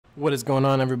What is going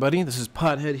on, everybody? This is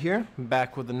Pothead here,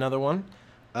 back with another one.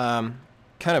 Kind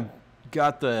of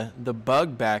got the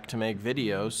bug back to make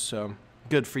videos, so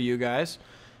good for you guys.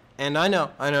 And I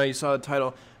know you saw the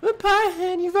title. But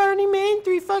Pothead, you've already made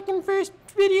 3 fucking first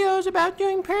videos about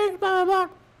doing perks, blah, blah,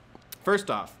 blah.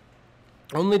 First off,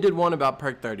 only did one about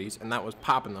perk 30's, and that was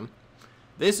popping them.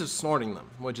 This is snorting them,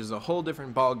 which is a whole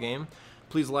different ball game.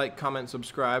 Please like, comment,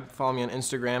 subscribe. Follow me on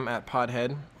Instagram at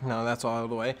Pothead. No, that's all out of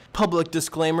the way. Public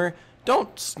disclaimer,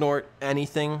 don't snort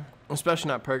anything, especially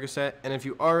not Percocet. And if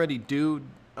you already do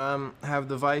have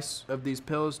the vice of these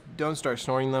pills, don't start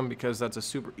snorting them, because that's a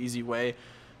super easy way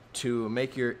to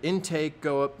make your intake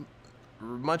go up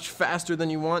much faster than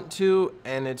you want to.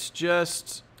 And it's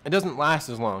just, it doesn't last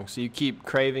as long. So you keep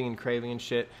craving and craving and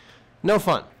shit. No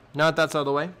fun. Now that that's out of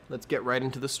the way, let's get right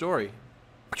into the story.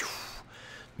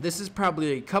 This is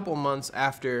probably a couple months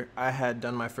after I had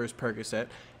done my first Percocet,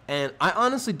 and I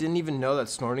honestly didn't even know that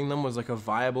snorting them was like a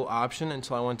viable option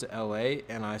until I went to LA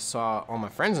and I saw all my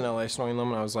friends in LA snorting them,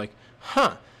 and I was like,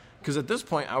 huh, because at this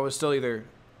point I was still either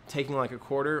taking like a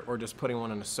quarter or just putting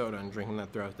one in a soda and drinking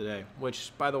that throughout the day,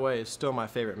 which, by the way, is still my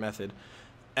favorite method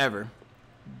ever.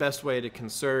 Best way to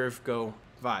conserve, go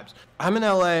vibes. I'm in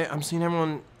LA, I'm seeing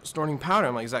everyone snorting powder.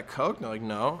 I'm like, is that Coke? And they're like,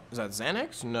 no. Is that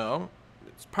Xanax? No.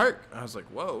 It's perk. I was like,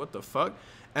 whoa, what the fuck?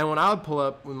 And when I would pull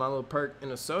up with my little perk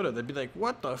in a soda, they'd be like,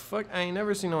 what the fuck? I ain't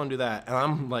never seen no one do that. And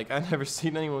I'm like, I've never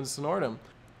seen anyone snort them.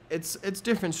 It's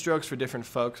different strokes for different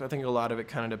folks. I think a lot of it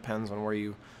kind of depends on where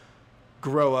you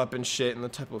grow up and shit and the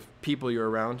type of people you're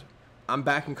around. I'm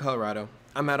back in Colorado.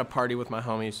 I'm at a party with my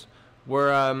homies.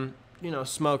 We're,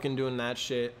 smoking, doing that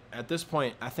shit. At this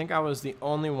point, I think I was the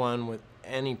only one with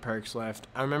any perks left.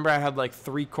 I remember I had like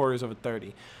 3/4 of a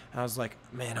 30. I was like,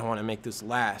 man, I want to make this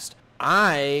last.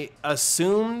 I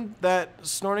assumed that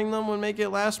snorting them would make it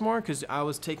last more, because I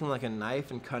was taking like a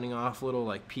knife and cutting off little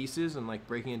like pieces and like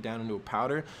breaking it down into a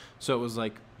powder. So it was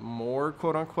like more,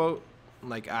 quote unquote,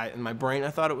 like in my brain I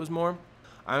thought it was more.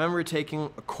 I remember taking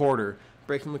a quarter,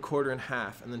 breaking the quarter in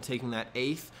half, and then taking that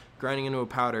eighth, grinding into a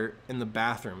powder in the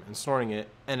bathroom and snorting it,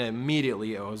 and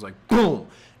immediately it was like boom.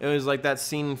 It was like that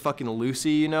scene in fucking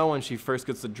Lucy, when she first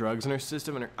gets the drugs in her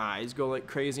system and her eyes go like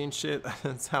crazy and shit.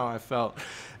 That's how I felt.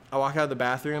 I walk out of the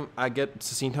bathroom, I get to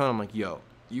Cecino, and I'm like, yo,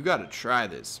 you gotta try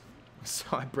this. So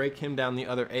I break him down the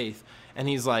other eighth, and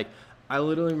he's like, I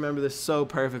literally remember this so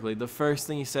perfectly. The first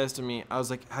thing he says to me, I was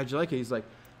like, how'd you like it? He's like,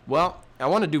 well, I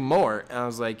want to do more. And I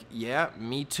was like, yeah,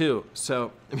 me too.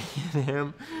 So me and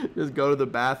him just go to the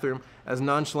bathroom as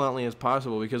nonchalantly as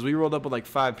possible, because we rolled up with like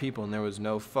 5 people and there was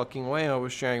no fucking way I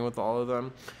was sharing with all of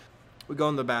them. We go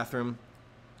in the bathroom.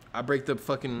 I break the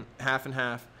fucking half in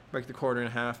half, break the quarter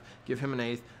in half, give him an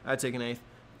eighth. I take an eighth.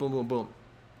 Boom, boom, boom.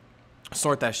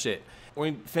 Snort that shit.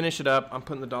 When we finish it up, I'm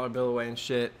putting the dollar bill away and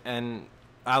shit. And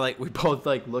we both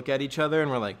like look at each other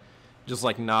and we're like, just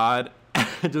like nod.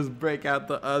 Just break out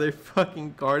the other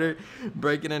fucking quarter,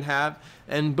 break it in half,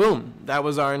 and boom, that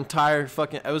was our entire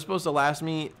fucking, it was supposed to last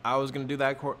me, I was going to do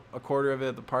that a quarter of it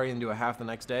at the party and do a half the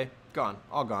next day. Gone,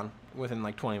 all gone, within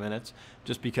like 20 minutes,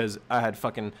 just because I had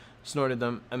fucking snorted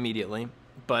them immediately.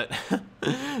 But,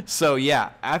 so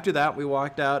yeah, after that, we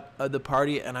walked out of the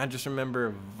party, and I just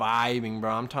remember vibing,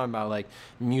 bro. I'm talking about, like,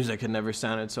 music had never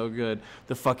sounded so good.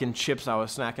 The fucking chips I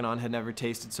was snacking on had never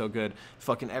tasted so good.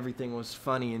 Fucking everything was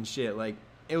funny and shit. Like,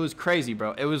 it was crazy,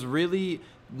 bro. It was really,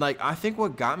 like, I think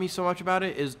what got me so much about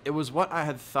it is it was what I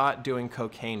had thought doing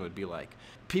cocaine would be like.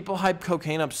 People hype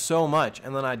cocaine up so much,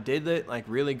 and then I did it, like,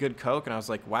 really good coke, and I was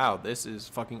like, wow, this is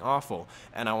fucking awful,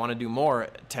 and I want to do more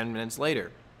 10 minutes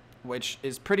later. Which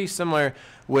is pretty similar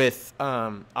with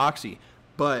Oxy.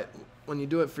 But when you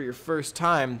do it for your first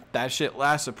time, that shit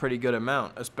lasts a pretty good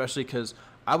amount, especially because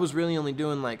I was really only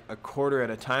doing like a quarter at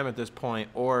a time at this point,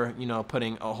 or,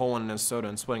 putting a whole one in a soda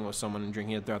and splitting with someone and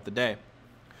drinking it throughout the day.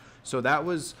 So that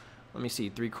was, let me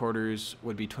see, 3/4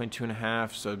 would be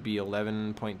 22.5, so it'd be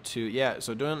 11.2. Yeah,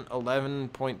 so doing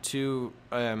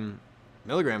 11.2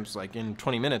 milligrams like in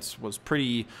 20 minutes was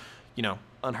pretty,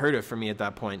 unheard of for me at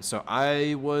that point. So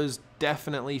I was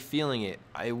definitely feeling it.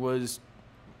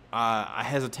 I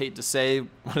hesitate to say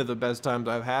one of the best times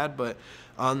I've had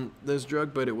on this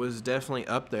drug, but it was definitely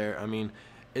up there. I mean,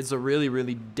 it's a really,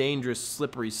 really dangerous,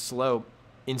 slippery slope,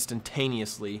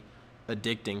 instantaneously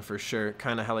addicting for sure.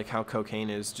 Kind of how cocaine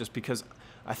is, just because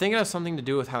I think it has something to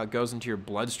do with how it goes into your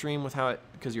bloodstream,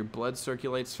 because your blood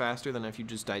circulates faster than if you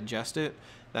just digest it.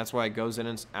 That's why it goes in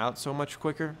and out so much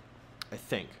quicker. I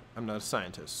think. I'm not a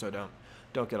scientist, so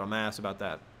don't get on my ass about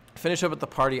that. Finish up at the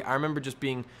party. I remember just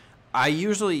being, I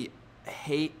usually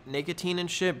hate nicotine and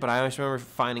shit, but I always remember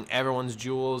finding everyone's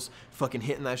jewels, fucking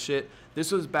hitting that shit.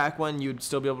 This was back when you'd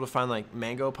still be able to find like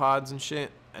mango pods and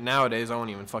shit. And nowadays I won't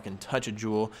even fucking touch a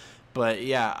jewel. But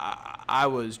yeah, I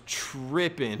was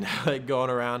tripping like going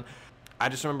around. I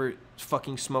just remember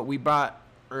fucking smoke. We brought,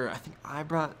 or I think I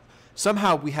brought,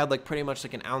 somehow we had like pretty much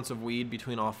like an ounce of weed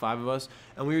between all 5 of us,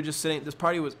 and we were just sitting. This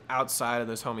party was outside of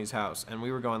this homie's house, and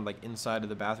we were going like inside of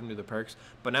the bathroom to the perks,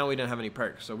 but now we didn't have any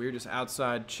perks, so we were just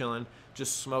outside chilling,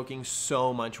 just smoking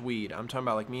so much weed. I'm talking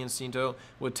about like me and Cinto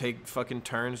would take fucking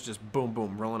turns, just boom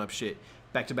boom rolling up shit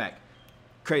back to back,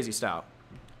 crazy style.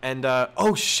 And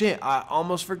oh shit, I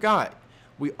almost forgot,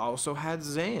 we also had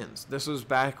Zans. This was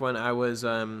back when I was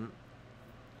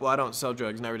well, I don't sell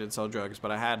drugs, never did sell drugs,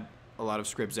 but I had a lot of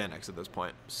script Xanax at this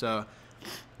point. So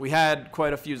we had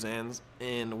quite a few Xans,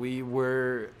 and we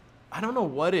were, I don't know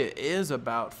what it is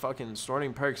about fucking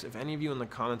snorting perks. If any of you in the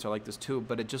comments are like this too,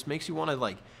 but it just makes you want to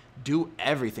like do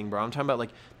everything, bro. I'm talking about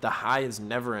like the high is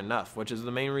never enough, which is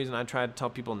the main reason I try to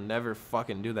tell people never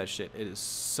fucking do that shit. It is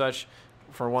such,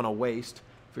 for one, a waste,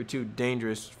 for 2,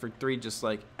 dangerous, for 3, just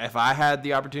like, if I had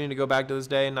the opportunity to go back to this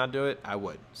day and not do it, I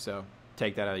would. So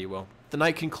take that how you will. The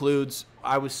night concludes.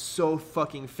 I was so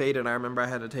fucking faded. I remember I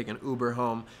had to take an Uber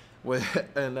home with,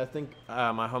 and I think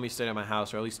my homies stayed at my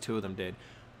house, or at least 2 of them did.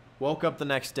 Woke up the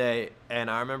next day, and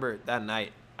I remember that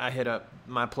night I hit up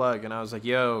my plug, and I was like,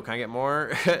 "Yo, can I get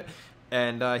more?"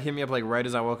 And hit me up like right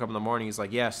as I woke up in the morning. He's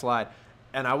like, "Yeah, slide."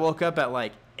 And I woke up at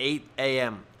like 8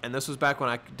 a.m. and this was back when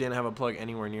I didn't have a plug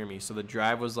anywhere near me, so the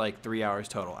drive was like 3 hours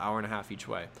total, hour and a half each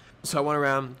way. So I went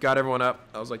around, got everyone up.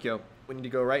 I was like, "Yo, we need to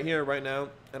go right here, right now,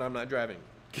 and I'm not driving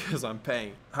because I'm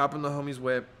paying." Hop in the homie's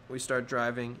whip, we start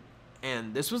driving,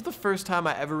 and this was the first time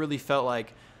I ever really felt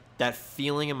like that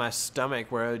feeling in my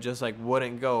stomach where it just like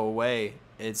wouldn't go away.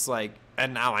 It's like,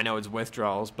 and now I know it's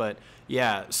withdrawals, but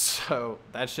yeah, so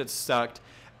that shit sucked.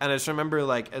 And I just remember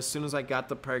like as soon as I got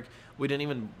the perk, we didn't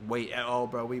even wait at all,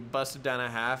 bro. We busted down a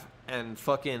half, and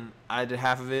fucking I did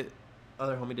half of it,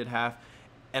 other homie did half,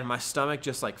 and my stomach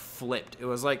just like flipped. It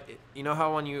was like, you know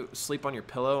how when you sleep on your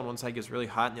pillow and one side gets really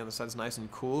hot and the other side's nice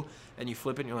and cool, and you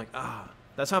flip it and you're like, ah.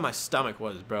 That's how my stomach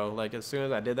was, bro. Like as soon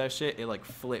as I did that shit, it like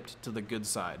flipped to the good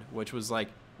side, which was like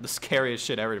the scariest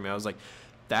shit ever to me. I was like,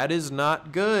 that is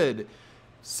not good.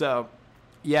 So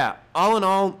yeah, all in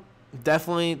all,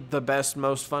 definitely the best,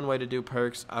 most fun way to do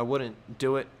perks. I wouldn't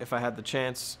do it if I had the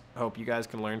chance. I hope you guys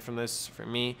can learn from this. For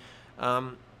me,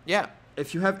 yeah,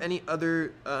 if you have any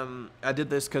other, I did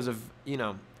this because of, you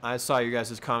know, I saw your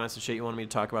guys' comments and shit. You wanted me to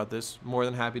talk about this. More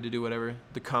than happy to do whatever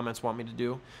the comments want me to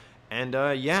do. And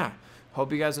yeah,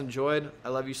 hope you guys enjoyed. I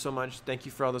love you so much. Thank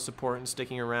you for all the support and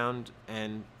sticking around,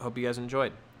 and hope you guys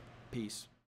enjoyed. Peace.